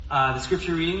The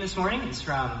scripture reading this morning is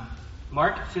from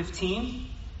Mark 15,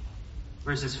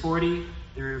 verses 40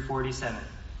 through 47.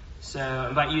 So I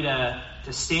invite you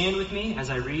to stand with me as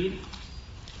I read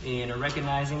in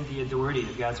recognizing the authority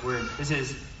of God's word. This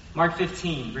is Mark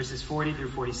 15, verses 40 through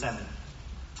 47.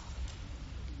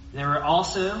 There were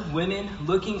also women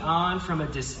looking on from a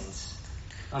distance,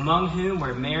 among whom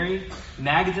were Mary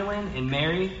Magdalene and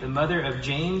Mary, the mother of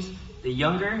James the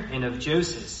younger, and of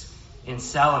Joseph and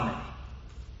Salome.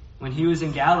 When he was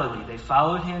in Galilee, they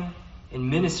followed him and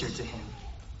ministered to him.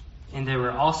 And there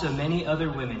were also many other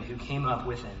women who came up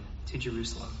with him to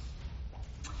Jerusalem.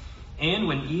 And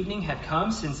when evening had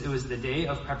come, since it was the day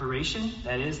of preparation,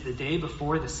 that is, the day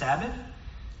before the Sabbath,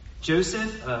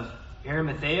 Joseph of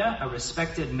Arimathea, a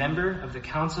respected member of the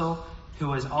council, who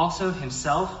was also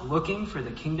himself looking for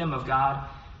the kingdom of God,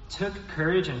 took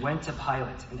courage and went to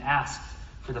Pilate and asked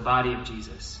for the body of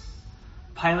Jesus.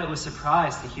 Pilate was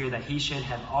surprised to hear that he should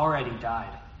have already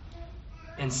died.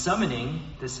 And summoning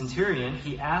the centurion,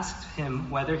 he asked him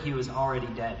whether he was already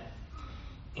dead.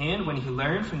 And when he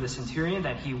learned from the centurion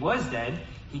that he was dead,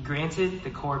 he granted the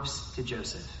corpse to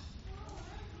Joseph.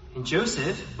 And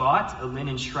Joseph bought a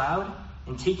linen shroud,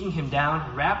 and taking him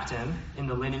down, wrapped him in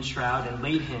the linen shroud and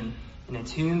laid him in a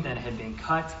tomb that had been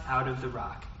cut out of the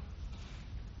rock.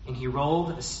 And he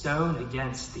rolled a stone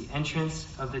against the entrance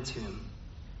of the tomb.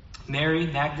 Mary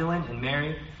Magdalene and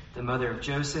Mary, the mother of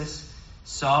Joseph,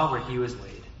 saw where he was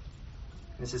laid.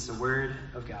 This is the word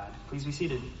of God. Please be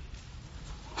seated.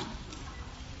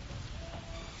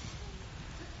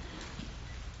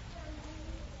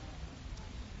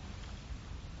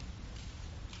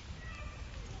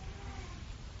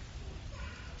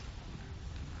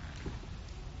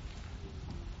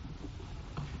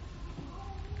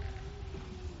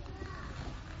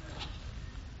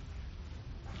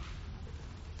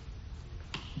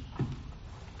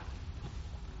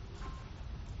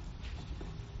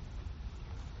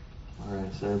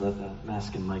 Sorry about that.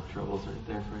 Mask and mic troubles right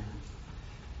there for you.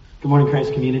 Good morning,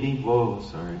 Christ community. Whoa,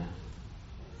 sorry. Man.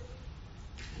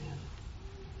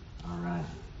 All right.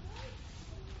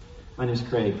 My name is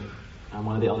Craig. I'm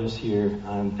one of the elders here.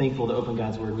 I'm thankful to open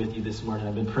God's Word with you this morning.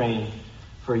 I've been praying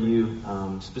for you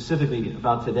specifically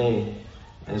about today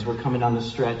as we're coming down the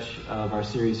stretch of our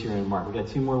series here in Mark. We've got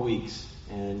 2 more weeks,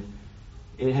 and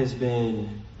it has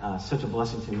been such a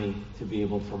blessing to me to be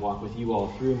able to walk with you all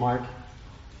through Mark.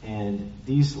 And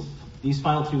these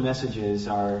final 2 messages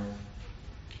are,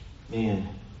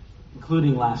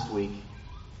 including last week,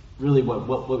 really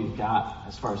what we've got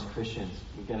as far as Christians.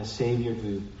 We've got a Savior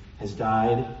who has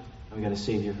died, and we've got a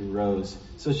Savior who rose.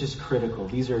 So it's just critical.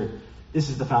 This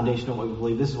is the foundation of what we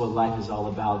believe. This is what life is all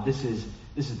about. This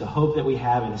is the hope that we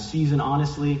have in a season.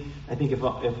 Honestly, I think if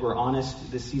we're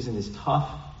honest, this season is tough.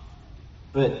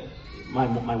 But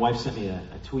my wife sent me a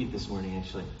tweet this morning,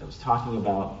 actually, that was talking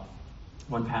about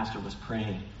one pastor was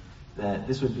praying that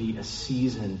this would be a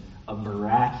season of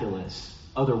miraculous,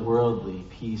 otherworldly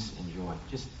peace and joy.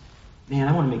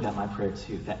 I want to make that my prayer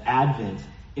too. That Advent,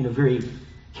 in a very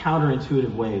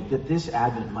counterintuitive way, that this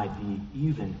Advent might be,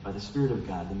 even by the Spirit of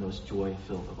God, the most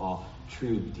joy-filled of all.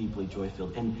 True, deeply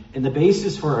joy-filled. And the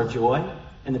basis for our joy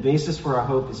and the basis for our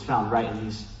hope is found right in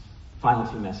these final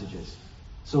 2 messages.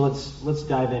 So let's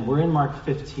dive in. We're in Mark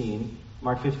 15.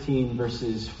 Mark 15,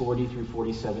 verses 40 through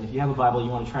 47. If you have a Bible,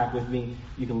 you want to track with me,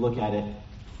 you can look at it.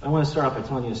 I want to start off by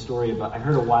telling you a story I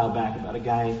heard a while back about a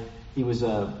guy. He was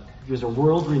a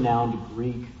world-renowned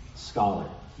Greek scholar.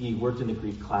 He worked in the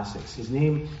Greek classics. His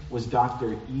name was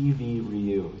Dr. E.V.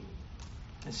 Ryu.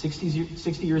 At 60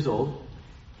 years old,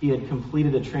 he had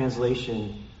completed a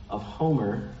translation of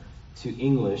Homer to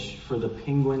English for the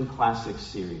Penguin Classics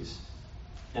series.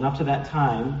 And up to that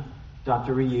time,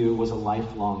 Dr. Ryu was a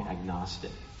lifelong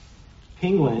agnostic.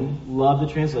 Penguin loved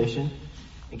the translation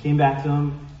and came back to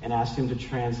him and asked him to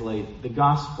translate the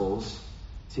Gospels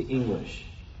to English.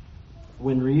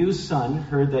 When Ryu's son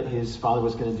heard that his father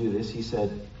was going to do this, he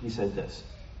said this.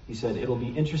 He said, "It'll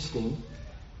be interesting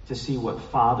to see what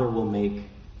Father will make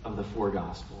of the 4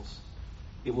 Gospels.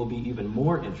 It will be even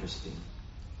more interesting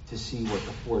to see what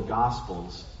the 4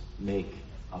 Gospels make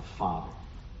of Father."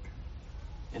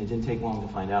 And it didn't take long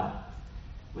to find out.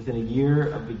 Within a year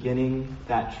of beginning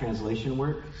that translation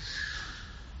work,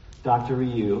 Dr.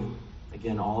 Ryu,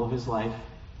 again, all of his life,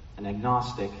 an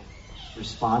agnostic,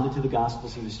 responded to the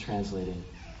Gospels he was translating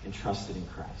and trusted in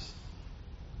Christ.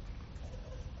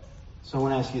 So I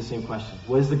want to ask you the same question.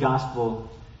 What is the gospel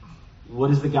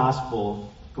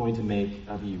going to make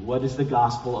of you? What is the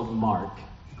Gospel of Mark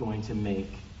going to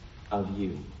make of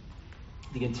you?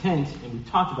 The intent, and we've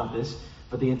talked about this,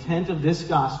 but the intent of this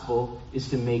gospel is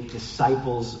to make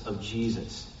disciples of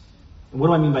Jesus. And what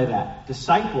do I mean by that?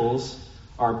 Disciples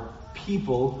are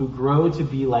people who grow to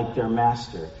be like their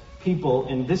master. People,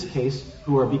 in this case,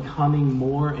 who are becoming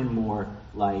more and more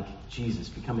like Jesus,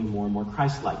 becoming more and more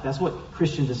Christ-like. That's what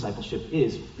Christian discipleship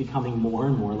is, becoming more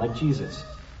and more like Jesus.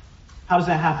 How does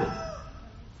that happen?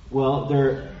 Well,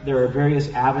 there are various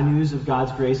avenues of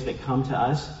God's grace that come to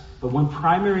us, but one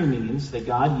primary means that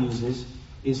God uses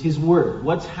is His Word.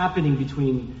 What's happening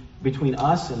between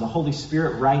us and the Holy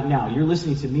Spirit right now? You're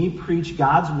listening to me preach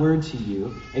God's Word to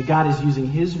you, and God is using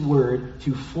His Word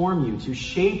to form you, to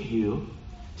shape you,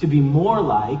 to be more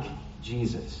like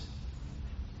Jesus.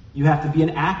 You have to be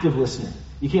an active listener.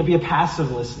 You can't be a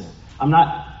passive listener. I'm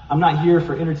not here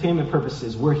for entertainment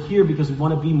purposes. We're here because we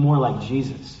want to be more like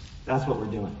Jesus. That's what we're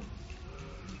doing.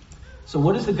 So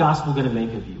what is the gospel going to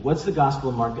make of you? What's the Gospel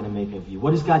of Mark going to make of you?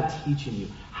 What is God teaching you?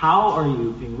 How are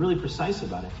you, being really precise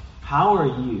about it, how are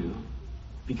you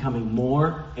becoming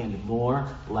more and more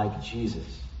like Jesus?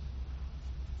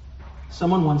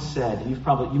 Someone once said, and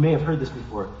you may have heard this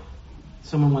before,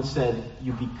 someone once said,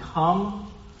 you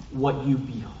become what you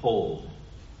behold.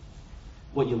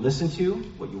 What you listen to,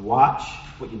 what you watch,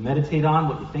 what you meditate on,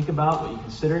 what you think about, what you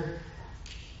consider,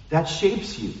 that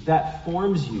shapes you, that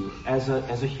forms you as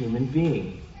a human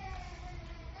being.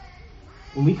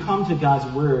 When we come to God's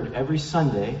Word every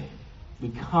Sunday, we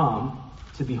come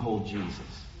to behold Jesus.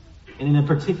 And in a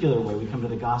particular way, we come to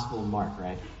the Gospel of Mark,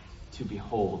 right? To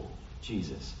behold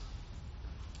Jesus.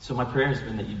 So my prayer has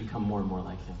been that you become more and more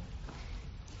like Him.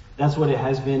 That's what it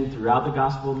has been throughout the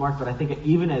Gospel of Mark, but I think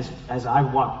even as I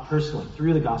walk personally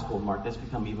through the Gospel of Mark, that's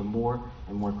become even more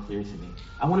and more clear to me.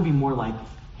 I want to be more like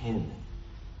Him.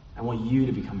 I want you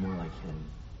to become more like Him.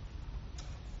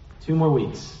 2 more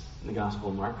weeks in the Gospel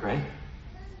of Mark, right?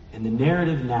 And the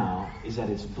narrative now is at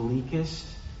its bleakest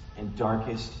and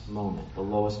darkest moment, the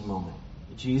lowest moment.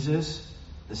 Jesus,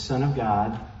 the Son of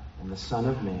God and the Son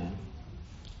of Man,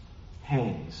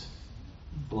 hangs,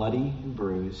 bloody and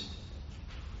bruised,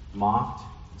 mocked,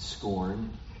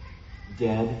 scorned,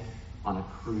 dead on a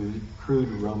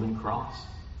crude Roman cross.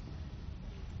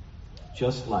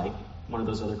 Just like one of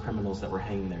those other criminals that were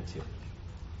hanging there too.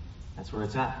 That's where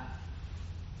it's at.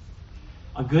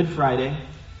 On Good Friday,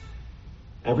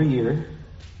 every year,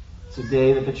 it's a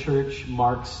day that the church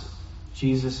marks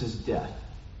Jesus' death.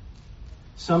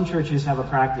 Some churches have a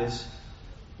practice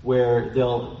where at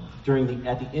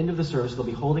the end of the service, they'll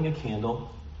be holding a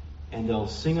candle and they'll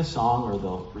sing a song or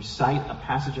they'll recite a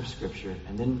passage of Scripture.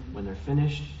 And then when they're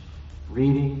finished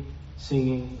reading,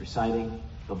 singing, reciting,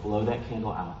 they'll blow that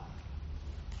candle out.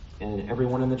 And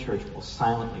everyone in the church will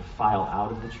silently file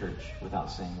out of the church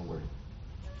without saying a word.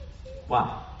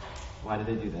 Why? Why do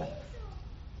they do that?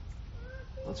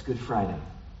 Well, it's Good Friday.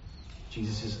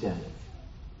 Jesus is dead.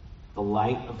 The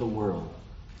light of the world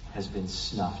has been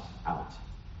snuffed out.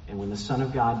 And when the Son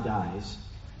of God dies,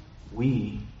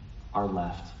 we are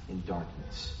left in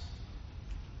darkness,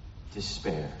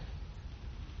 despair,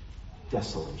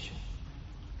 desolation.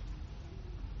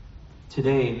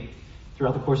 Today,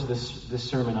 throughout the course of this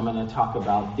sermon, I'm going to talk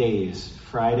about days: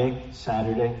 Friday,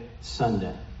 Saturday,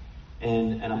 Sunday.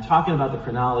 And I'm talking about the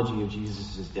chronology of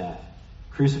Jesus' death.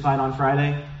 Crucified on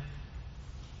Friday,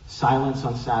 silence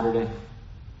on Saturday,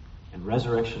 and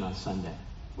resurrection on Sunday,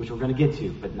 which we're going to get to,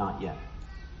 but not yet.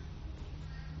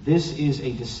 This is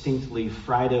a distinctly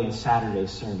Friday and Saturday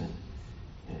sermon.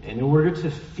 And in order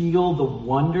to feel the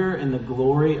wonder and the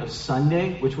glory of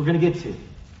Sunday, which we're going to get to,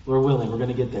 Lord willing, we're going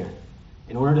to get there.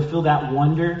 In order to feel that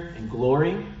wonder and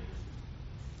glory,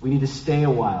 we need to stay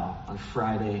a while on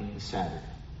Friday and Saturday.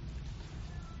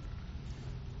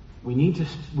 We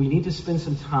need to spend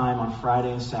some time on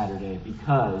Friday and Saturday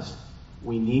because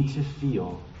we need to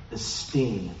feel the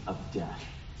sting of death.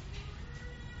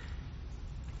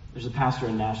 There's a pastor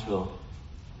in Nashville.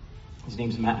 His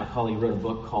name's Matt McCauley. He wrote a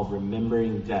book called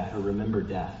Remembering Death, or Remember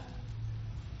Death.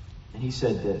 And he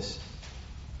said this: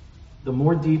 the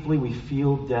more deeply we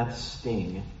feel death's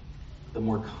sting, the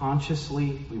more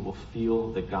consciously we will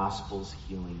feel the gospel's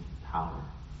healing power.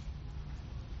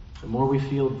 The more we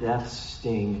feel death's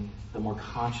sting, the more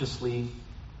consciously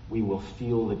we will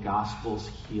feel the gospel's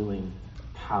healing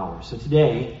power. So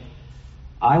today,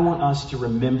 I want us to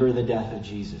remember the death of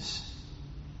Jesus,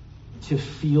 to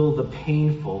feel the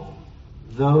painful,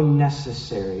 though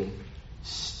necessary,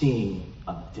 sting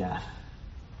of death,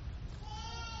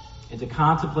 and to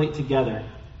contemplate together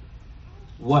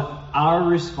what our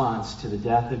response to the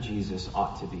death of Jesus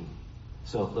ought to be.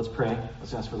 So let's pray.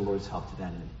 Let's ask for the Lord's help to that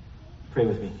end. Pray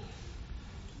with me.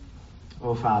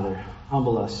 Oh, Father,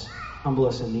 humble us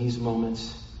in these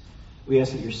moments. We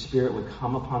ask that your Spirit would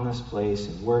come upon this place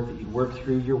and that you'd work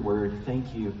through your word.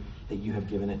 Thank you that you have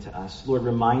given it to us. Lord,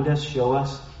 remind us, show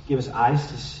us, give us eyes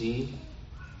to see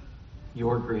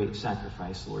your great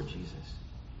sacrifice, Lord Jesus.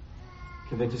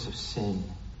 Convict us of sin.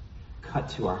 Cut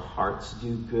to our hearts.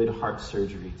 Do good heart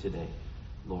surgery today,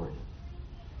 Lord.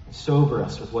 And sober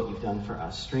us with what you've done for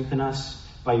us. Strengthen us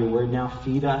by your word now.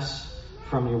 Feed us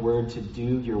from your word to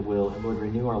do your will. And Lord,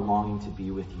 renew our longing to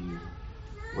be with you,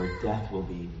 where death will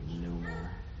be no more.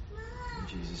 In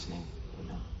Jesus' name,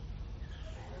 amen.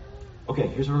 Okay,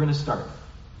 here's where we're going to start.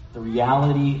 The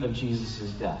reality of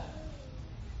Jesus' death.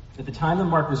 At the time that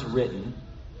Mark was written,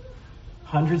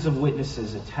 hundreds of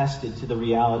witnesses attested to the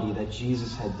reality that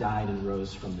Jesus had died and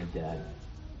rose from the dead.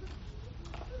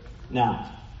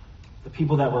 Now, the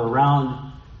people that were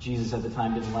around Jesus at the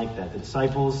time didn't like that. The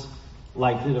disciples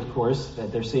liked it, of course,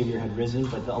 that their Savior had risen,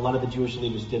 but a lot of the Jewish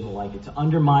leaders didn't like it. To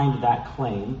undermine that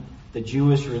claim, the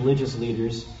Jewish religious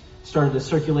leaders started to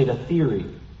circulate a theory.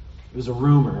 It was a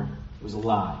rumor. It was a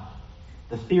lie.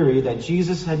 The theory that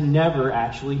Jesus had never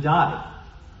actually died.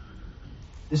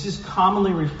 This is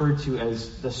commonly referred to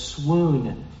as the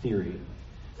swoon theory.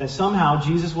 That somehow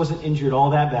Jesus wasn't injured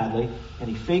all that badly, and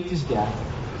he faked his death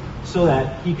so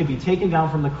that he could be taken down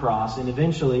from the cross and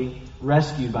eventually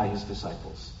rescued by his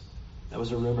disciples. That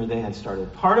was a rumor they had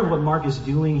started. Part of what Mark is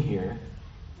doing here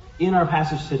in our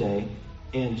passage today,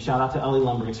 and shout out to Ellie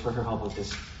Lumbricks for her help with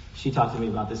this. She talked to me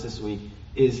about this week,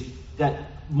 is that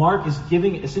Mark is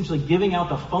essentially giving out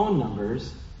the phone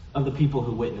numbers of the people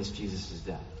who witnessed Jesus'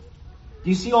 death. Do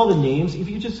you see all the names? If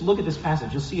you just look at this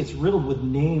passage, you'll see it's riddled with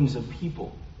names of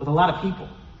people, with a lot of people.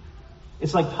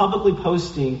 It's like publicly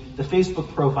posting the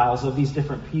Facebook profiles of these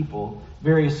different people,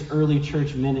 various early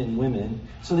church men and women,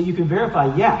 so that you can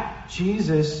verify, yeah,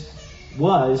 Jesus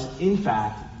was, in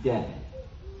fact, dead.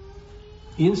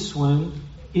 He didn't swoon.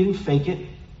 He didn't fake it.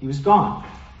 He was gone.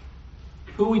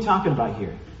 Who are we talking about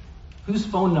here? Whose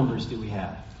phone numbers do we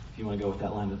have? If you want to go with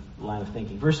that line of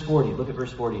thinking. Verse 40, look at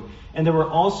verse 40. And there were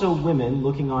also women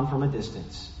looking on from a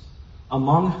distance,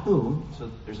 among whom,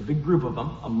 so there's a big group of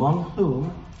them, among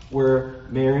whom were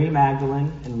Mary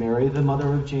Magdalene and Mary, the mother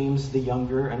of James the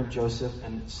younger, and of Joseph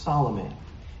and Salome.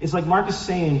 It's like Mark is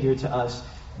saying here to us,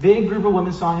 big group of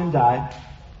women saw him die,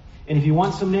 and if you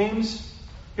want some names,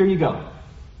 here you go.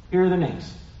 Here are the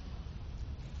names.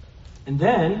 And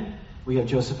then we have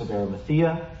Joseph of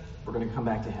Arimathea. We're going to come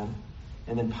back to him.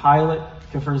 And then Pilate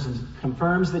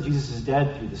confirms that Jesus is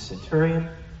dead through the centurion.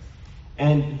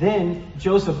 And then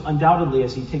Joseph, undoubtedly,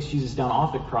 as he takes Jesus down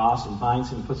off the cross and binds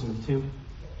him and puts him in the tomb,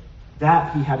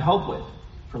 that he had help with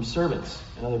from servants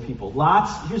and other people.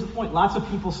 Here's the point, lots of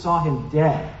people saw him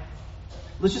dead.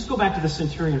 Let's just go back to the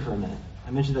centurion for a minute.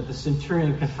 I mentioned that the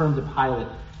centurion confirmed to Pilate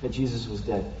that Jesus was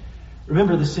dead.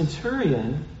 Remember, the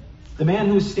centurion, the man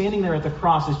who was standing there at the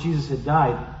cross as Jesus had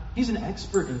died, he's an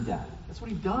expert in death. That's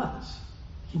what he does.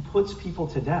 He puts people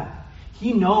to death.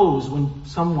 He knows when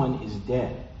someone is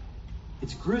dead.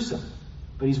 It's gruesome,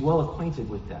 but he's well acquainted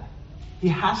with death. He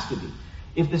has to be.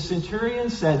 If the centurion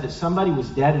said that somebody was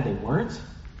dead and they weren't,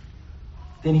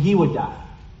 then he would die.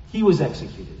 He was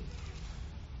executed.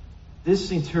 This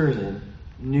centurion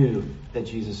knew that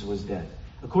Jesus was dead.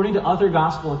 According to other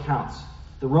gospel accounts,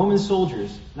 the Roman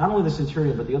soldiers, not only the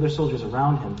centurion, but the other soldiers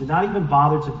around him, did not even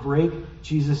bother to break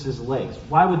Jesus' legs.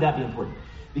 Why would that be important?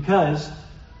 Because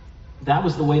that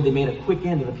was the way they made a quick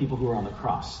end of the people who were on the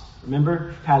cross.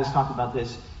 Remember, Pat has talked about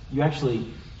this. You actually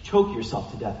choke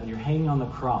yourself to death when you're hanging on the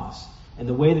cross. And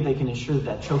the way that they can ensure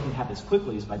that choking happens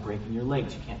quickly is by breaking your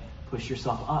legs. You can't push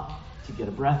yourself up to get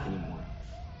a breath anymore.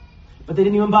 But they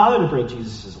didn't even bother to break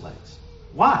Jesus' legs.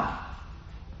 Why?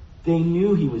 They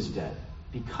knew he was dead.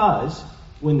 Because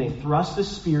when they thrust the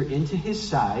spear into his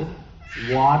side,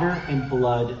 water and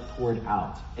blood poured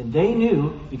out. And they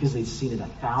knew, because they'd seen it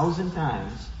 1,000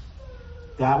 times,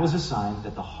 that was a sign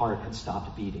that the heart had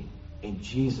stopped beating. And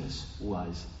Jesus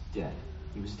was dead.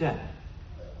 He was dead.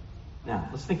 Now,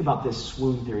 let's think about this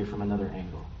swoon theory from another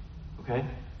angle. Okay?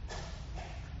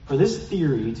 For this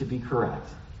theory to be correct,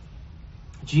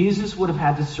 Jesus would have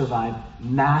had to survive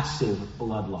massive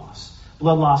blood loss.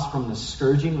 Blood loss from the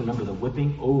scourging, remember the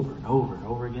whipping, over and over and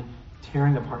over again,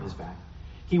 tearing apart his back.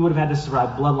 He would have had to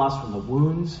survive blood loss from the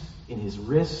wounds in his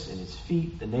wrists and his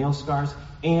feet, the nail scars,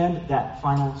 and that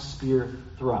final spear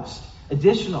thrust.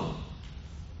 Additionally,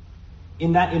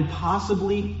 in that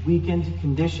impossibly weakened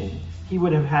condition, he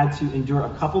would have had to endure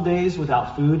a couple days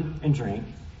without food and drink.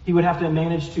 He would have to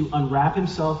manage to unwrap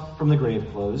himself from the grave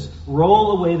clothes,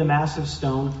 roll away the massive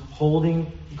stone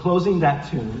closing that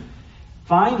tomb,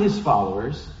 find his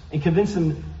followers, and convince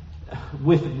them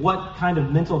with what kind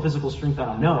of mental and physical strength, I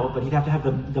don't know, but he'd have to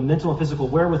have the mental and physical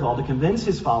wherewithal to convince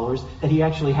his followers that he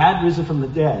actually had risen from the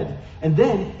dead. And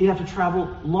then he'd have to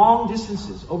travel long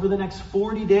distances over the next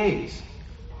 40 days,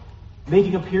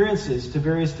 making appearances to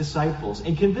various disciples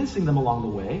and convincing them along the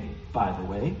way, by the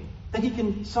way, that he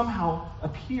can somehow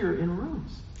appear in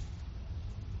rooms.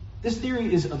 This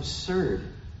theory is absurd,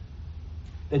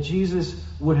 that Jesus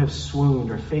would have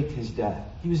swooned or faked his death.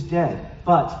 He was dead,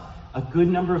 but a good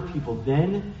number of people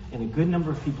then and a good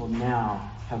number of people now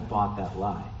have bought that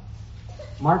lie.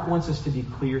 Mark wants us to be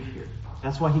clear here.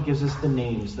 That's why he gives us the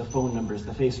names, the phone numbers,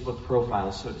 the Facebook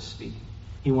profiles, so to speak.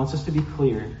 He wants us to be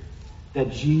clear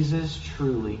that Jesus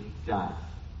truly died.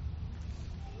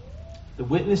 The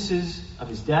witnesses of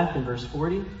his death in verse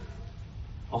 40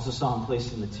 also saw him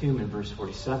placed in the tomb in verse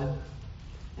 47.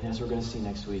 And as we're going to see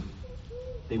next week,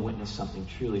 they witnessed something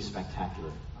truly spectacular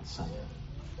on Sunday.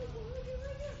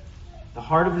 The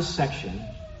heart of this section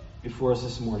before us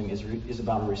this morning is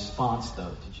about a response,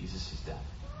 though, to Jesus' death.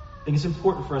 I think it's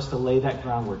important for us to lay that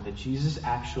groundwork that Jesus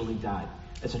actually died.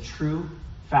 It's a true,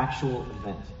 factual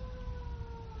event.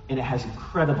 And it has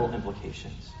incredible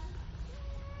implications.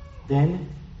 Then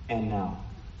and now.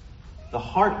 The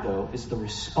heart, though, is the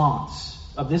response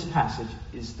of this passage,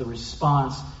 is the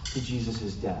response to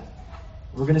Jesus' death.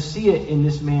 We're going to see it in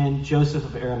this man, Joseph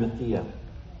of Arimathea.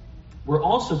 We're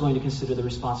also going to consider the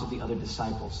response of the other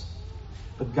disciples.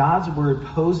 But God's word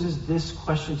poses this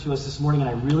question to us this morning, and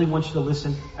I really want you to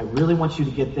listen. I really want you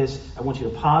to get this. I want you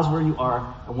to pause where you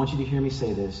are. I want you to hear me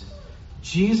say this.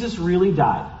 Jesus really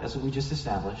died. That's what we just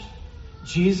established.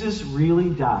 Jesus really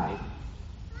died.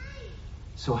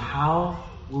 So how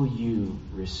will you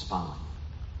respond?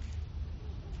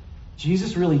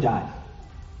 Jesus really died.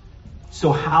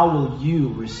 So how will you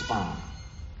respond?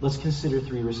 Let's consider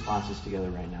 3 responses together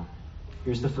right now.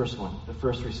 Here's the first one, the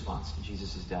first response to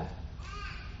Jesus' death.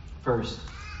 First,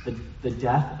 the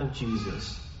death of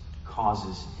Jesus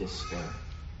causes despair.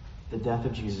 The death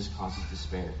of Jesus causes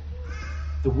despair.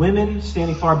 The women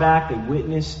standing far back, they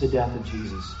witness the death of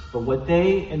Jesus. But what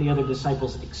they and the other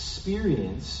disciples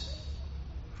experience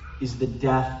is the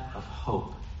death of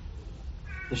hope,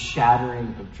 the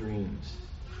shattering of dreams,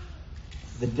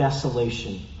 the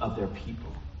desolation of their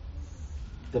people,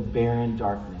 the barren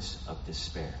darkness of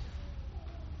despair.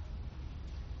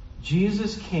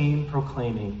 Jesus came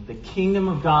proclaiming, the kingdom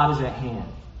of God is at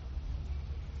hand.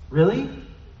 Really?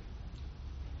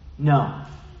 No.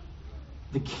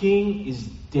 The king is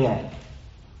dead.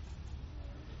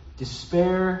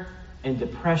 Despair and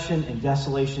depression and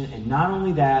desolation, and not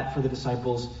only that, for the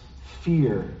disciples,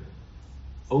 fear,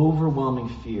 overwhelming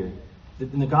fear.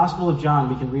 In the Gospel of John,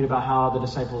 we can read about how the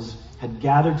disciples had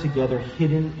gathered together,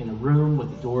 hidden in a room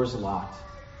with the doors locked,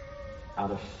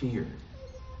 out of fear.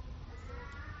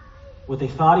 What they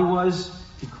thought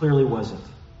he clearly wasn't.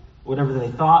 Whatever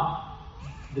they thought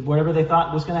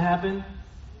was going to happen,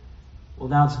 well,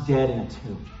 now it's dead in a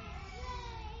tomb.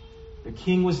 Their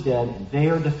king was dead, and they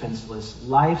are defenseless.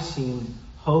 Life seemed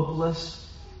hopeless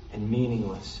and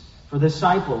meaningless. For the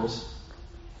disciples,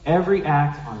 every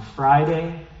act on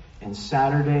Friday and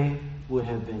Saturday would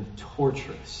have been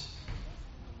torturous.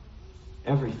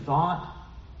 Every thought,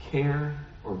 care,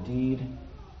 or deed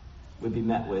would be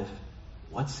met with,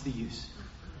 what's the use?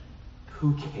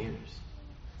 Who cares?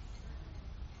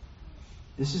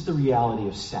 This is the reality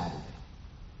of Saturday,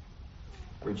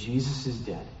 where Jesus is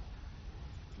dead,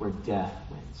 where death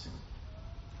wins.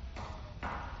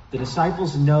 The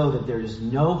disciples know that there is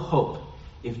no hope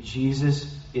if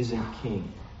Jesus isn't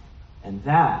king. And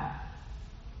that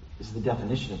is the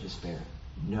definition of despair.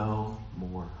 No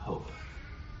more hope.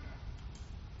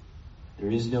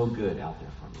 There is no good out there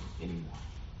for me anymore.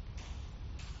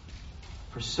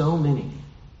 For so many,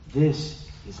 this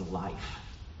is life.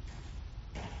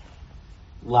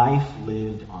 Life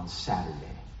lived on Saturday.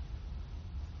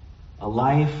 A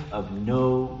life of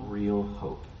no real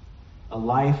hope. A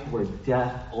life where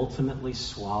death ultimately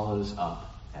swallows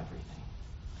up everything.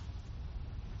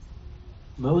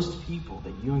 Most people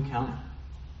that you encounter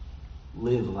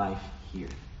live life here.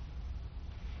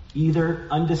 Either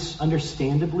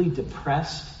understandably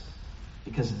depressed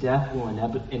because death will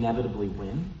inevitably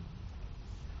win,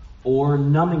 or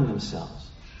numbing themselves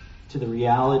to the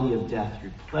reality of death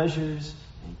through pleasures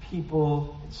and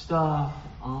people and stuff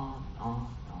and on and on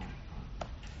and on.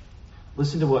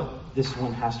 Listen to what this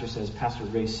one pastor says, Pastor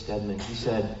Ray Stedman. He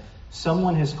said,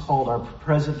 someone has called our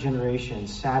present generation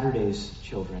Saturday's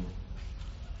children.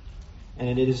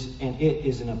 And it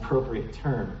is an appropriate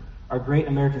term. Our great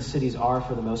American cities are,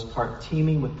 for the most part,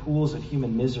 teeming with pools of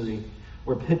human misery,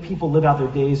 where people live out their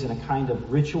days in a kind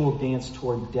of ritual dance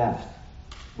toward death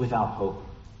without hope.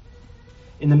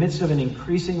 In the midst of an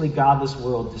increasingly godless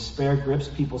world, despair grips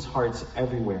people's hearts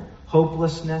everywhere.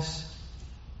 Hopelessness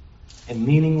and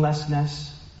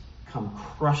meaninglessness come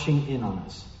crushing in on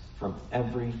us from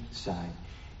every side.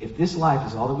 If this life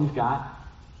is all that we've got,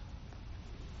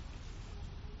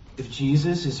 if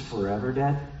Jesus is forever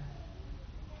dead,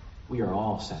 we are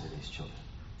all Saturday's children.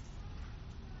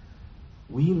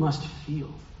 We must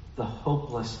feel the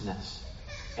hopelessness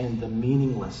and the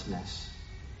meaninglessness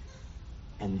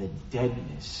and the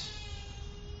deadness,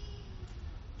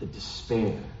 the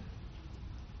despair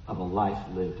of a life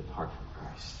lived apart from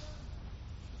Christ.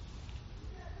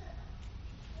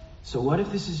 So what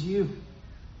if this is you?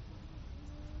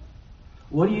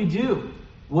 What do you do?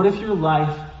 What if your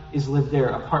life is lived there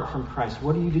apart from Christ?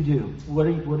 What are you to do? What are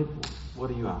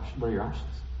your options?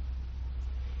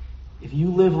 If you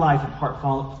live life apart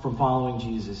from following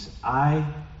Jesus, I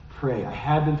pray, I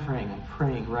have been praying, I'm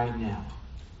praying right now,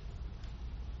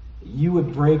 that you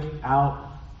would break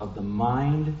out of the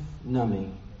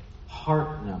mind-numbing,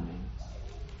 heart-numbing,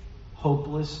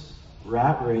 hopeless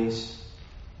rat race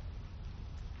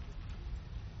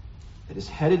that is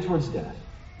headed towards death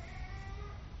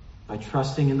by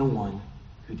trusting in the one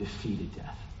who defeated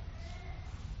death.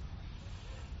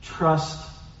 Trust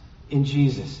in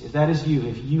Jesus. If that is you,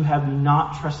 if you have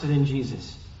not trusted in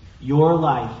Jesus, your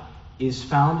life is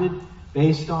founded,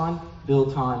 based on,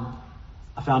 built on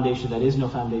a foundation that is no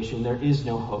foundation. There is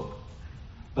no hope.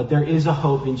 But there is a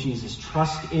hope in Jesus.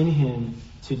 Trust in him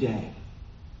today.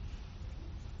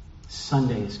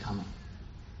 Sunday is coming.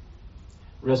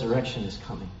 Resurrection is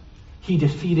coming. He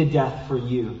defeated death for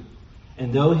you.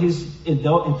 And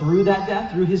through that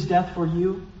death, through his death for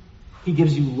you, he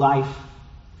gives you life,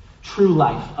 true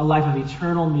life, a life of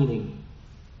eternal meaning,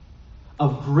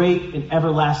 of great and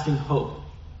everlasting hope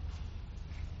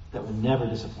that will never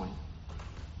disappoint.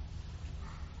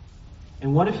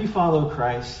 And what if you follow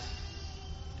Christ,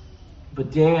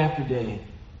 but day after day,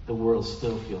 the world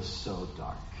still feels so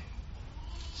dark?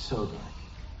 So dark.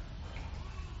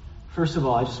 First of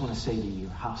all, I just want to say to you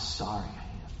how sorry I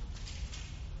am.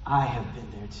 I have been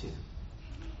there too.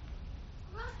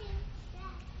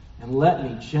 And let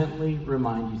me gently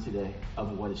remind you today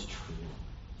of what is true.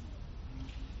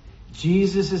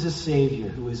 Jesus is a Savior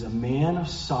who is a man of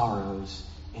sorrows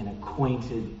and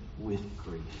acquainted with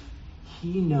grief.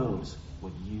 He knows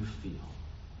what you feel.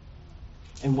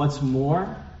 And what's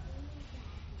more,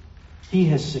 he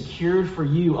has secured for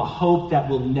you a hope that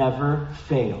will never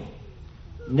fail.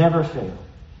 Never fail.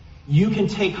 You can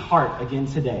take heart again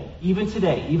today, even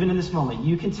in this moment,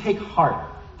 you can take heart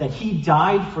that he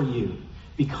died for you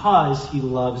because he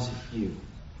loves you.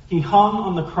 He hung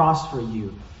on the cross for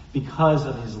you because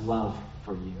of his love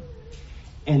for you.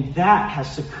 And that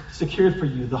has secured for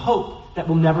you the hope that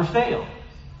will never fail.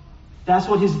 That's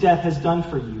what his death has done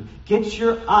for you. Get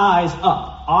your eyes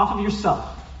up off of yourself.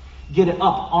 Get it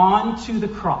up onto the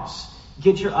cross.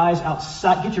 Get your eyes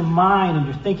outside. Get your mind and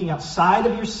your thinking outside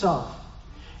of yourself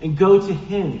and go to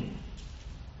him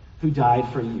who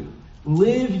died for you.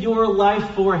 Live your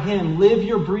life for him. Live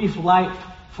your brief life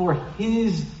for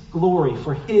his glory,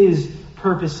 for his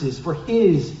purposes, for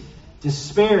his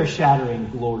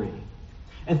despair-shattering glory.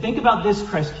 And think about this,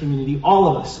 Christ community, all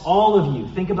of us, all of you.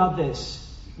 Think about this.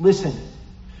 Listen,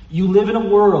 you live in a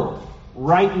world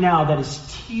right now that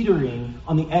is teetering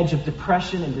on the edge of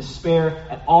depression and despair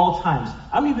at all times.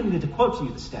 I don't even need to quote to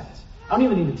you the stats. I don't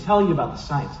even need to tell you about the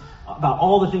science, about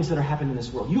all the things that are happening in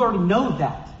this world. You already know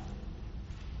that.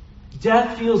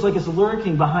 Death feels like it's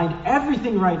lurking behind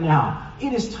everything right now.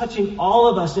 It is touching all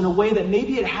of us in a way that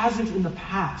maybe it hasn't in the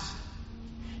past.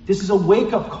 This is a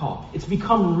wake-up call. It's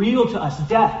become real to us.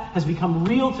 Death has become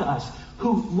real to us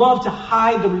who love to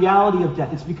hide the reality of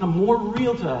death. It's become more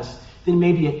real to us than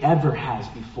maybe it ever has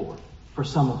before for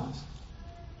some of us.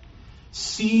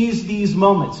 Seize these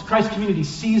moments. Christ community,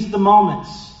 seize the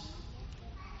moments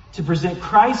to present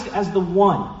Christ as the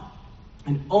one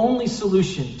and only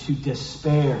solution to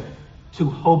despair, to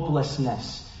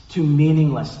hopelessness, to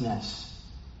meaninglessness.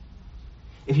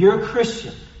 If you're a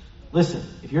Christian, listen,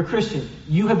 if you're a Christian,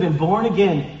 you have been born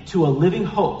again to a living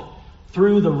hope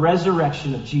through the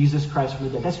resurrection of Jesus Christ from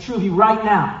the dead. That's true of you right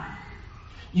now.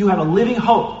 You have a living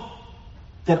hope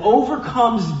that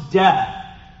overcomes death.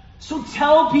 So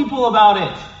tell people about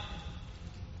it.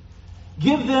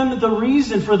 Give them the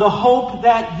reason for the hope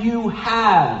that you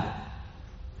have.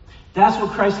 That's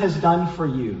what Christ has done for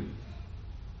you.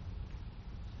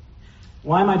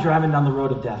 Why am I driving down the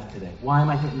road of death today? Why am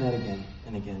I hitting that again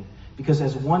and again? Because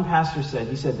as one pastor said,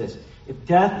 he said this: if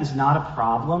death is not a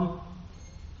problem,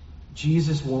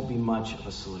 Jesus won't be much of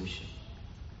a solution.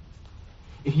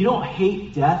 If you don't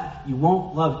hate death, you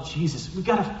won't love Jesus. We've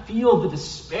got to feel the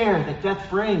despair that death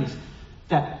brings,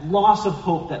 that loss of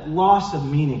hope, that loss of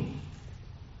meaning.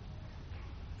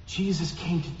 Jesus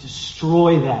came to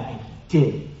destroy that, and he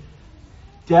did.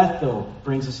 Death, though,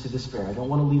 brings us to despair. I don't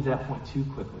want to leave that point too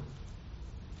quickly.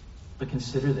 But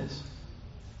consider this.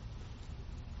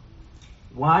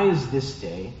 Why is this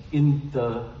day, in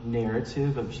the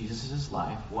narrative of Jesus'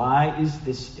 life, why is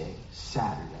this day,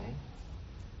 Saturday,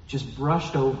 just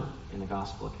brushed over in the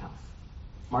gospel account?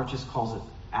 Mark just calls it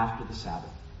after the Sabbath.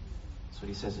 That's what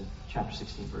he says in chapter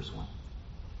 16, verse 1.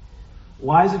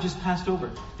 Why is it just passed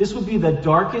over? This would be the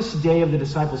darkest day of the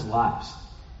disciples' lives.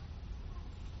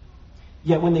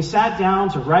 Yet when they sat down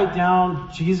to write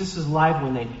down Jesus' life,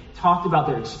 when they talked about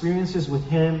their experiences with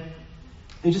him,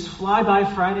 they just fly by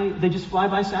Friday, they just fly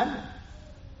by Saturday.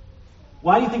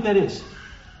 Why do you think that is?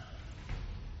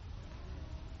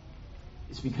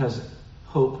 It's because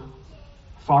hope,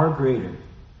 far greater,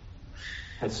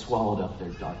 had swallowed up their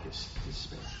darkest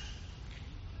despair.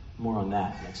 More on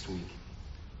that next week.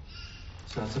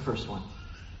 So that's the first one.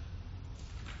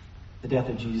 The death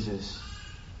of Jesus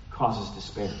causes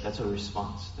despair. That's a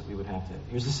response that we would have to.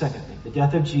 Here's the second thing. The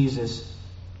death of Jesus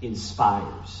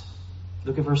inspires.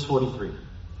 Look at verse 43.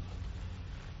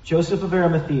 Joseph of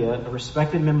Arimathea, a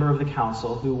respected member of the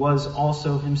council, who was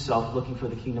also himself looking for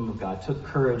the kingdom of God, took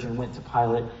courage and went to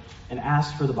Pilate and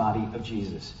asked for the body of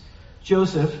Jesus.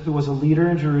 Joseph, who was a leader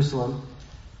in Jerusalem,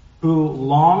 who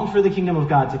longed for the kingdom of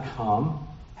God to come,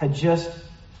 had just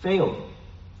failed.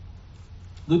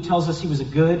 Luke tells us he was a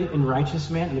good and righteous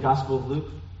man in the Gospel of Luke.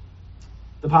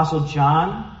 The Apostle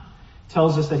John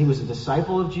tells us that he was a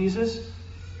disciple of Jesus,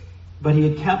 but he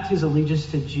had kept his allegiance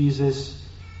to Jesus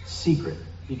secret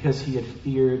because he had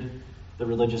feared the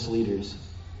religious leaders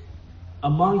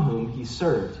among whom he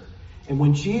served. And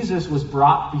when Jesus was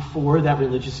brought before that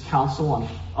religious council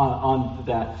on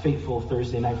that fateful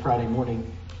Thursday night, Friday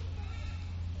morning,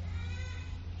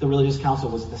 the religious council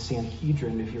was the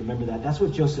Sanhedrin, if you remember that. That's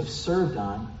what Joseph served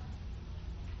on.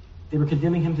 They were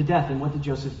condemning him to death. And what did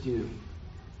Joseph do?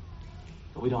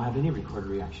 But we don't have any recorded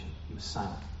reaction. He was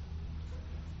silent.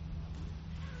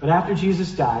 But after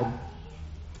Jesus died,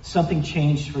 something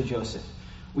changed for Joseph.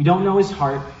 We don't know his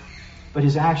heart, but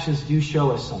his actions do show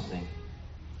us something.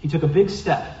 He took a big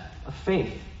step of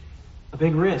faith, a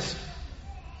big risk.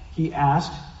 He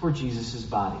asked for Jesus'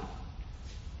 body.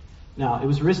 Now, it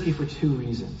was risky for two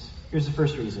reasons. Here's the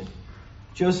first reason.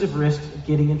 Joseph risked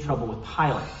getting in trouble with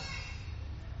Pilate.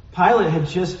 Pilate had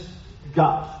just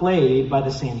got played by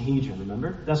the Sanhedrin,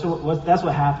 remember? That's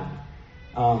what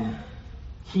happened.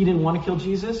 He didn't want to kill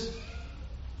Jesus.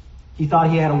 He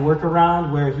thought he had a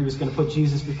workaround where he was going to put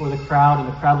Jesus before the crowd, and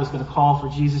the crowd was going to call for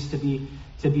Jesus to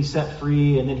be set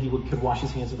free, and then he could wash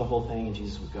his hands of the whole thing, and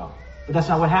Jesus would go. But that's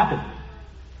not what happened.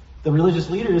 The religious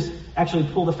leaders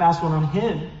actually pulled a fast one on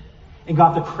him and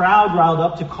got the crowd riled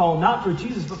up to call not for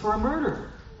Jesus, but for a murderer.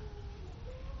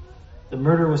 The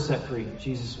murderer was set free.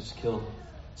 Jesus was killed.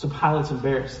 So Pilate's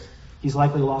embarrassed. He's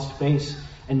likely lost face.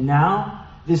 And now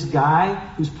this guy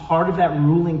who's part of that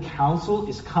ruling council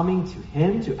is coming to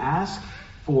him to ask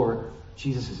for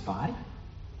Jesus' body.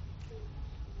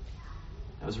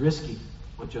 That was risky,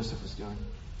 what Joseph was doing.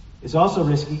 It's also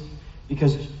risky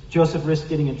because Joseph risked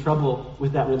getting in trouble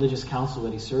with that religious council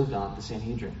that he served on, the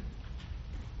Sanhedrin.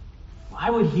 Why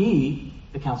would he,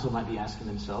 the council might be asking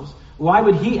themselves, why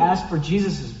would he ask for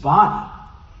Jesus' body?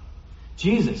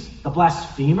 Jesus, the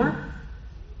blasphemer?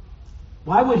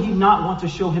 Why would he not want to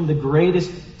show him the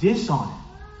greatest dishonor?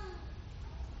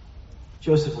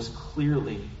 Joseph was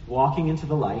clearly walking into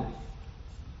the light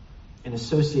and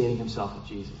associating himself with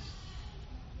Jesus.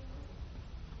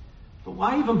 But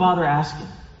why even bother asking?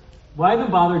 Why even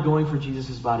bother going for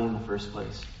Jesus' body in the first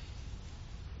place?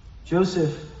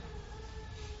 Joseph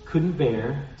couldn't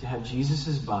bear to have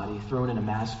Jesus' body thrown in a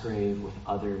mass grave with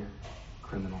other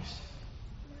criminals.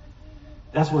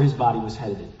 That's where his body was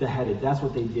headed. That's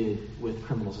what they did with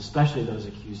criminals, especially those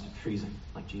accused of treason,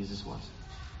 like Jesus was.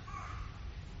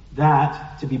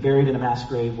 That, to be buried in a mass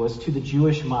grave, was to the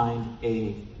Jewish mind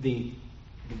the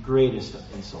greatest of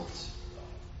insults.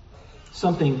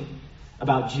 Something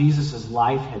about Jesus'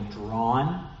 life had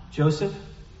drawn Joseph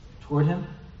toward him,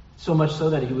 so much so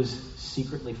that he was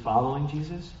secretly following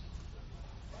Jesus.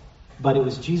 But it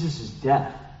was Jesus'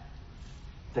 death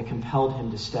that compelled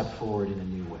him to step forward in a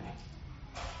new way.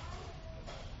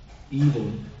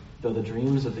 Even though the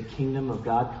dreams of the kingdom of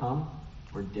God come,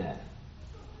 were dead.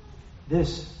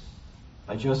 This,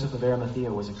 by Joseph of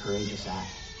Arimathea, was a courageous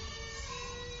act.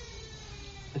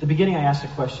 At the beginning, I asked a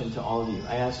question to all of you.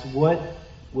 I asked, what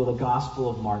will the Gospel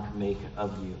of Mark make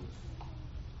of you?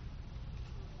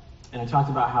 And I talked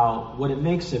about how what it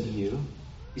makes of you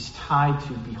is tied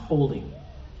to beholding,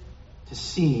 to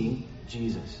seeing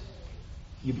Jesus.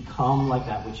 You become like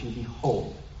that which you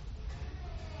behold.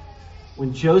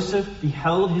 When Joseph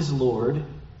beheld his Lord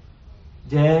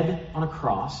dead on a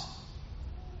cross,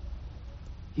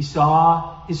 he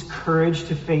saw his courage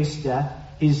to face death,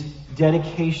 his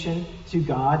dedication to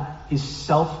God, his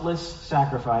selfless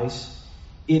sacrifice.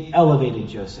 It elevated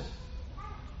Joseph.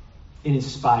 It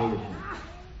inspired him.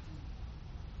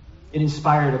 It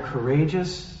inspired a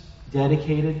courageous,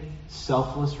 dedicated,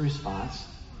 selfless response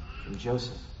from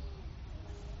Joseph.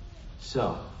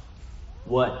 So,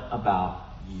 what about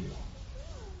you?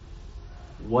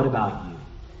 What about you?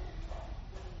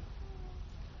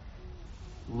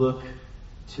 Look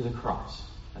to the cross.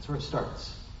 That's where it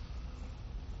starts.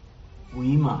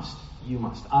 We must, you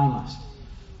must, I must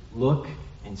look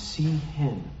and see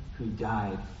him who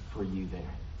died for you there.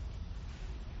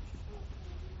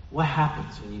 What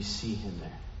happens when you see him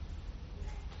there?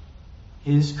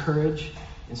 His courage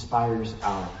inspires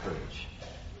our courage.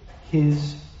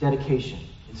 His dedication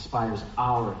inspires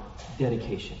our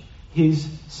dedication. His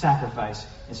sacrifice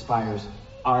inspires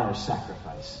our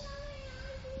sacrifice.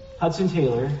 Hudson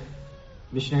Taylor,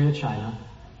 missionary to China,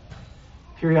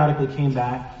 periodically came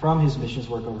back from his missions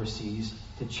work overseas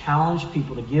to challenge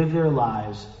people to give their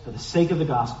lives for the sake of the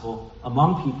gospel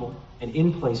among people and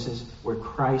in places where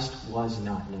Christ was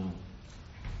not known.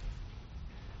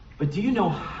 But do you know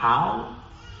how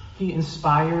he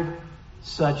inspired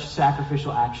such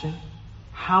sacrificial action?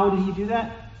 How did he do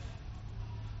that?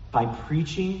 By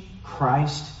preaching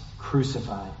Christ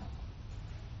crucified.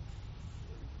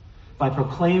 By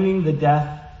proclaiming the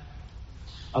death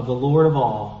of the Lord of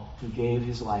all, who gave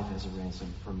his life as a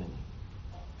ransom for many.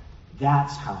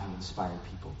 That's how he inspired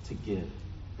people to give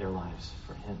their lives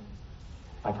for him.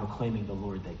 By proclaiming the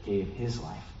Lord that gave his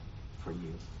life for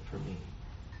you, for me.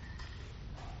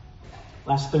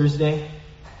 Last Thursday,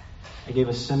 I gave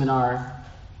a seminar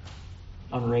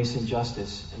on race and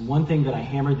justice. And one thing that I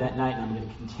hammered that night, and I'm going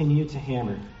to continue to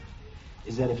hammer,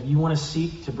 is that if you want to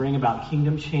seek to bring about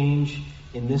kingdom change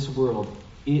in this world,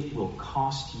 it will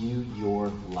cost you your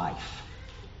life.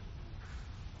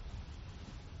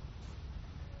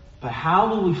 But how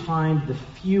will we find the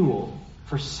fuel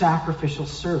for sacrificial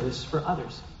service for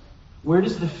others? Where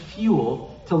does the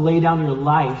fuel to lay down your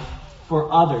life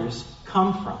for others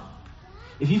come from?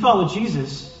 If you follow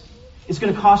Jesus, it's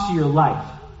going to cost you your life.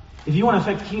 If you want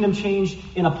to affect kingdom change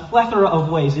in a plethora of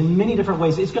ways, in many different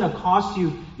ways, it's going to cost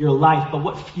you your life. But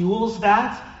what fuels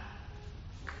that?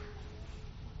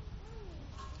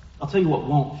 I'll tell you what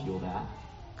won't fuel that.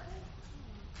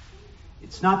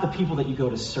 It's not the people that you go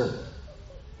to serve.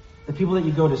 The people that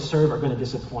you go to serve are going to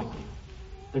disappoint you.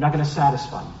 They're not going to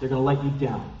satisfy you. They're going to let you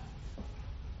down.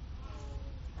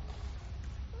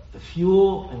 The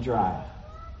fuel and drive,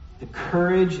 the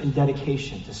courage and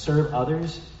dedication to serve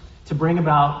others, to bring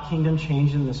about kingdom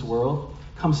change in this world,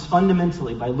 comes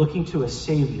fundamentally by looking to a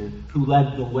Savior who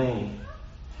led the way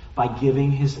by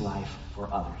giving his life for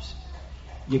others.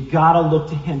 You gotta look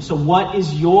to him. So what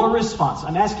is your response?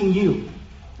 I'm asking you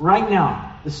right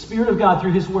now. The Spirit of God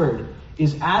through his word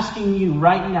is asking you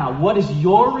right now, what is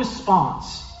your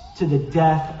response to the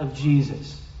death of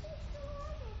Jesus?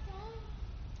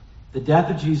 The death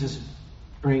of Jesus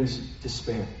brings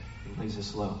despair. It lays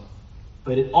us low.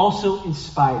 But it also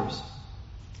inspires.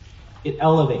 It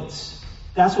elevates.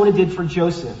 That's what it did for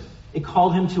Joseph. It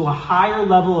called him to a higher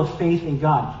level of faith in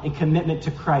God and commitment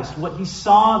to Christ. What he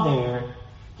saw there,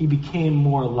 he became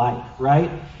more like,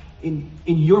 right? In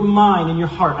your mind, in your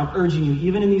heart, I'm urging you,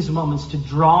 even in these moments, to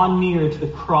draw near to the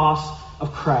cross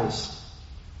of Christ.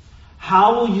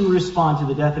 How will you respond to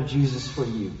the death of Jesus for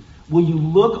you? Will you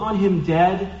look on him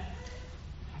dead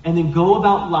and then go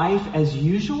about life as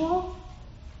usual?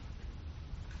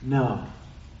 No.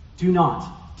 Do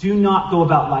not. Do not go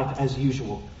about life as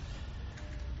usual.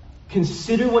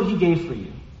 Consider what he gave for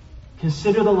you.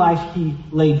 Consider the life he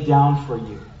laid down for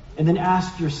you. And then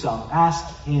ask yourself,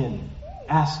 ask him,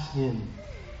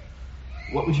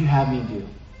 what would you have me do?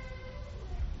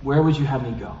 Where would you have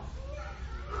me go?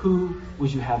 Who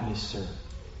would you have me serve?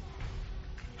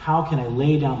 How can I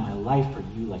lay down my life for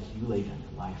you like you laid down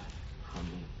your life for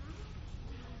me?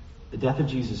 The death of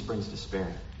Jesus brings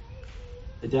despair.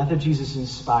 The death of Jesus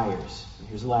inspires. And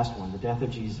here's the last one. The death of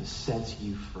Jesus sets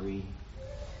you free.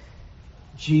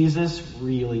 Jesus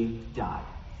really died.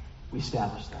 We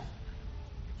established that.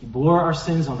 He bore our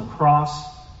sins on the cross,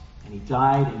 and he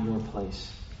died in your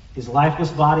place. His lifeless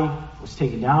body was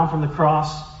taken down from the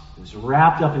cross. He was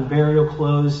wrapped up in burial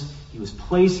clothes. He was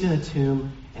placed in a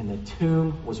tomb, and the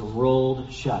tomb was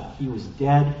rolled shut. He was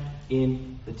dead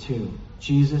in the tomb.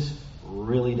 Jesus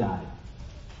really died.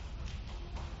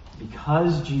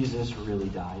 Because Jesus really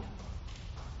died,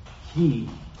 he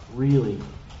really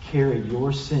carried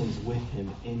your sins with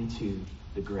him into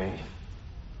the grave.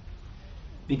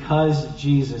 Because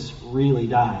Jesus really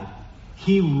died,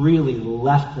 he really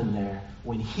left them there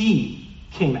when he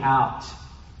came out.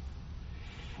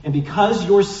 And because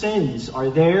your sins are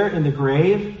there in the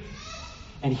grave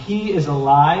and he is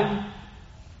alive,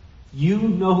 you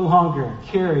no longer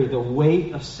carry the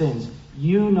weight of sins.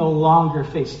 You no longer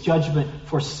face judgment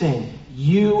for sin.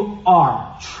 You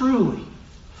are truly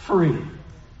free.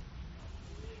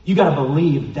 You got to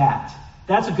believe that.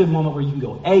 That's a good moment where you can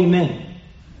go, amen.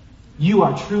 You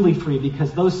are truly free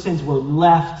because those sins were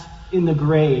left in the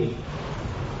grave.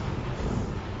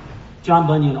 John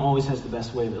Bunyan always has the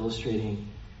best way of illustrating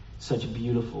such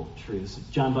beautiful truths.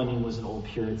 John Bunyan was an old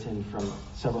Puritan from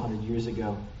several hundred years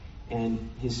ago,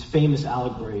 and his famous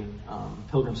allegory,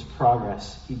 Pilgrim's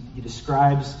Progress, he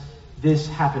describes this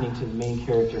happening to the main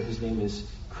character, whose name is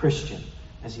Christian,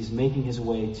 as he's making his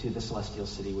way to the celestial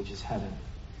city, which is heaven.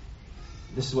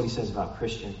 This is what he says about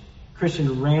Christian.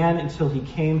 Christian ran until he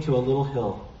came to a little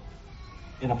hill,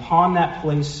 and upon that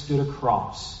place stood a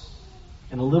cross,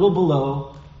 and a little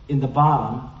below, in the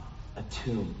bottom, a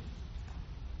tomb.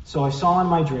 So I saw in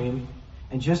my dream,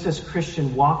 and just as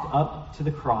Christian walked up to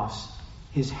the cross,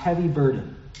 his heavy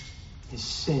burden, his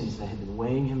sins that had been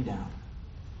weighing him down,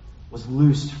 was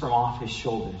loosed from off his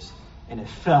shoulders, and it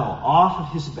fell off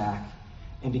of his back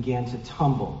and began to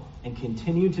tumble, and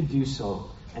continued to do so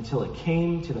until it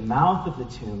came to the mouth of the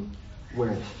tomb,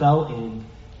 where it fell in,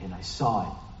 and I saw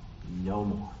it no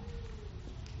more.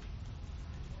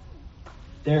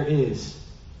 There is,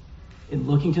 in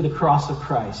looking to the cross of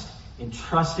Christ, in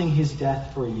trusting his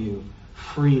death for you,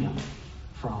 freedom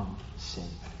from sin.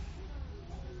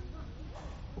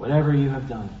 Whatever you have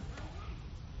done,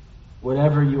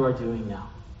 whatever you are doing now,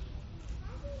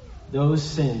 those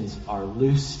sins are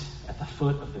loosed at the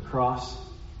foot of the cross,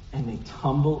 and they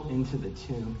tumble into the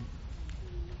tomb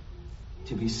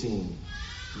to be seen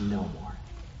no more.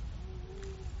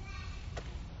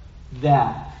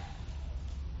 That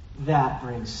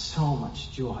brings so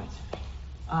much joy to me.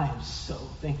 I am so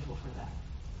thankful for that.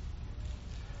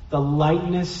 The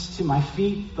lightness to my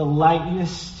feet, the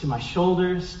lightness to my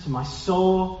shoulders, to my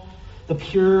soul, the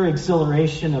pure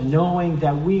exhilaration of knowing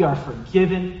that we are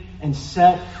forgiven and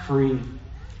set free.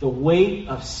 The weight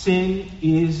of sin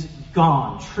is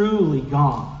gone, truly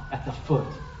gone, at the foot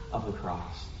of the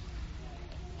cross.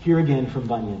 Here again from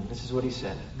Bunyan, this is what he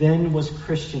said. Then was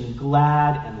Christian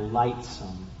glad and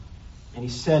lightsome, and he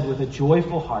said with a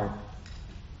joyful heart,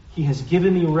 he has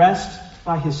given me rest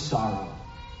by his sorrow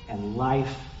and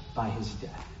life by his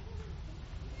death.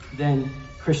 Then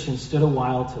Christian stood a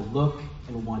while to look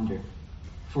and wonder,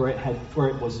 for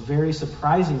it was very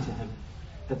surprising to him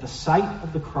that the sight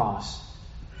of the cross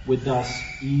would thus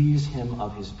ease him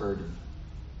of his burden.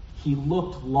 He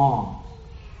looked long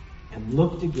and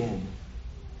looked again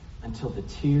until the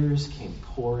tears came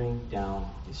pouring down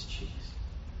his cheeks.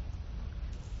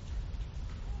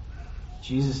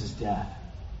 Jesus' death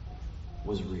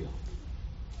was real,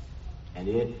 and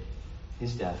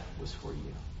his death was for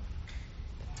you.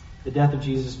 The death of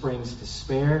Jesus brings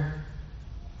despair,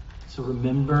 so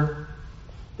remember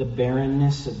the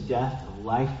barrenness of death, of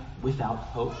life without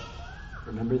hope.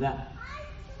 Remember that.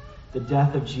 The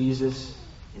death of Jesus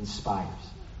inspires.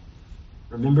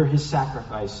 Remember his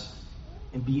sacrifice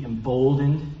and be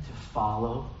emboldened to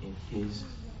follow in his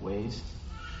ways.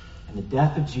 And the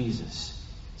death of Jesus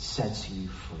sets you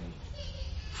free.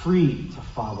 Free to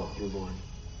follow your Lord.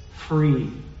 Free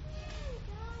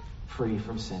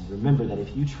from sin. Remember that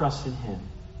if you trust in him,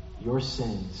 your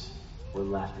sins were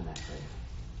left in that grave.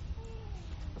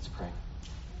 Let's pray.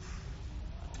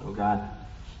 Oh God,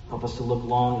 help us to look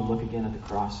long and look again at the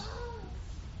cross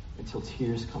until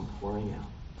tears come pouring out.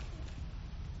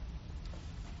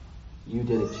 You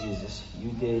did it, Jesus.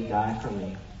 You did die for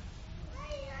me.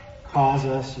 Cause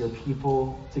us, your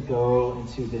people, to go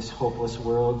into this hopeless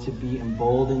world, to be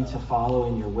emboldened to follow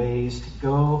in your ways, to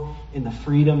go in the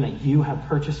freedom that you have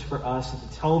purchased for us, and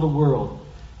to tell the world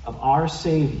of our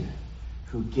Savior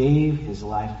who gave his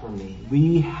life for me.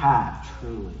 We have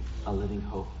truly a living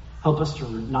hope. Help us to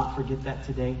not forget that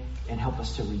today, and help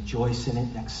us to rejoice in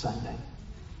it next Sunday.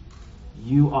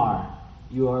 You are,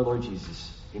 Lord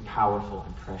Jesus, a powerful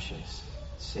and precious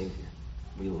Savior.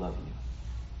 We love you.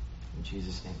 In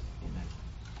Jesus' name, amen.